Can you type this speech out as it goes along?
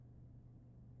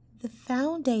The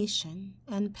foundation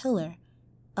and pillar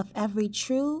of every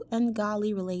true and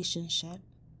godly relationship.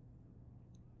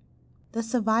 The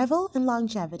survival and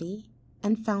longevity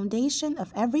and foundation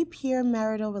of every pure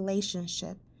marital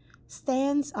relationship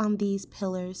stands on these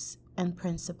pillars and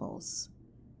principles.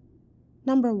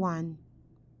 Number 1,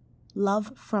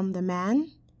 love from the man.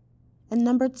 And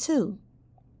number 2,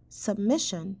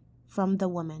 submission from the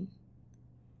woman.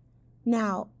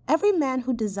 Now, every man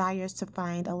who desires to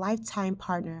find a lifetime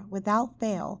partner without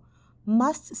fail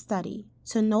must study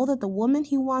to know that the woman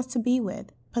he wants to be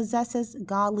with possesses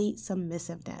godly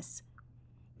submissiveness.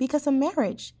 Because a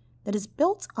marriage that is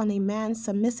built on a man's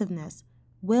submissiveness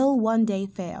will one day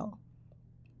fail.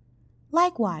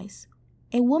 Likewise,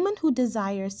 a woman who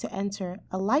desires to enter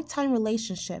a lifetime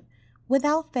relationship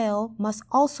without fail must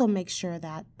also make sure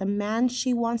that the man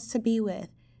she wants to be with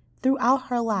throughout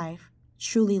her life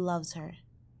truly loves her.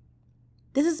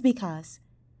 This is because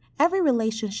every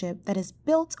relationship that is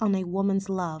built on a woman's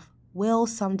love will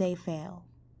someday fail.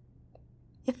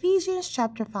 Ephesians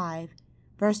chapter 5,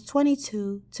 verse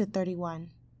 22 to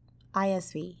 31,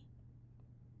 ISV.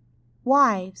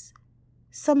 Wives,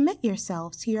 submit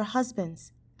yourselves to your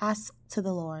husbands as to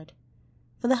the Lord.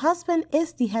 For the husband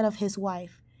is the head of his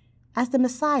wife, as the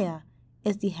Messiah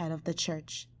is the head of the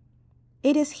church.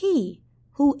 It is he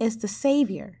who is the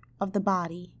Savior of the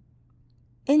body.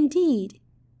 Indeed,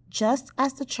 just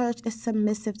as the church is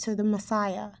submissive to the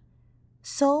Messiah,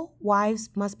 so wives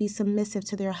must be submissive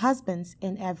to their husbands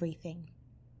in everything.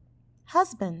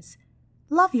 Husbands,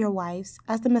 love your wives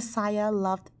as the Messiah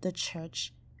loved the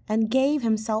church and gave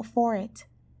himself for it,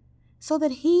 so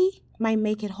that he might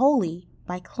make it holy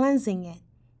by cleansing it,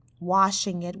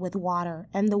 washing it with water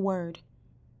and the word,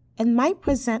 and might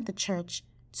present the church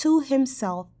to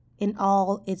himself in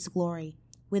all its glory,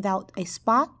 without a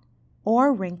spot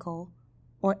or wrinkle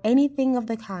or anything of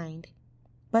the kind,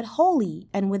 but holy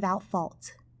and without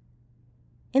fault.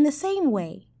 In the same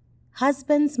way,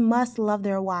 husbands must love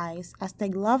their wives as they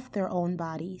love their own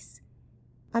bodies.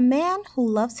 A man who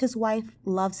loves his wife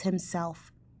loves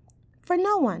himself, for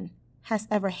no one has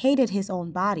ever hated his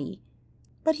own body,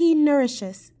 but he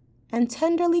nourishes and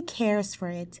tenderly cares for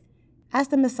it as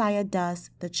the Messiah does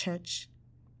the church.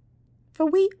 For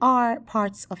we are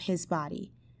parts of his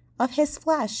body, of his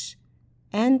flesh,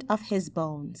 and of his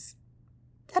bones.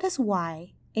 That is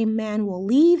why a man will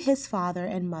leave his father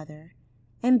and mother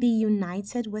and be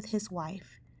united with his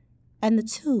wife, and the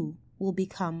two will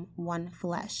become one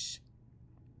flesh.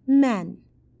 Men,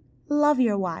 love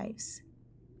your wives,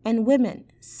 and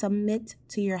women, submit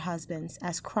to your husbands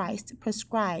as Christ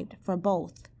prescribed for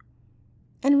both.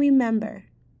 And remember,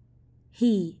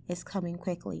 he is coming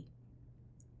quickly.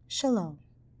 Shalom,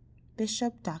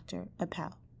 Bishop Dr.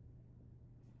 Appel.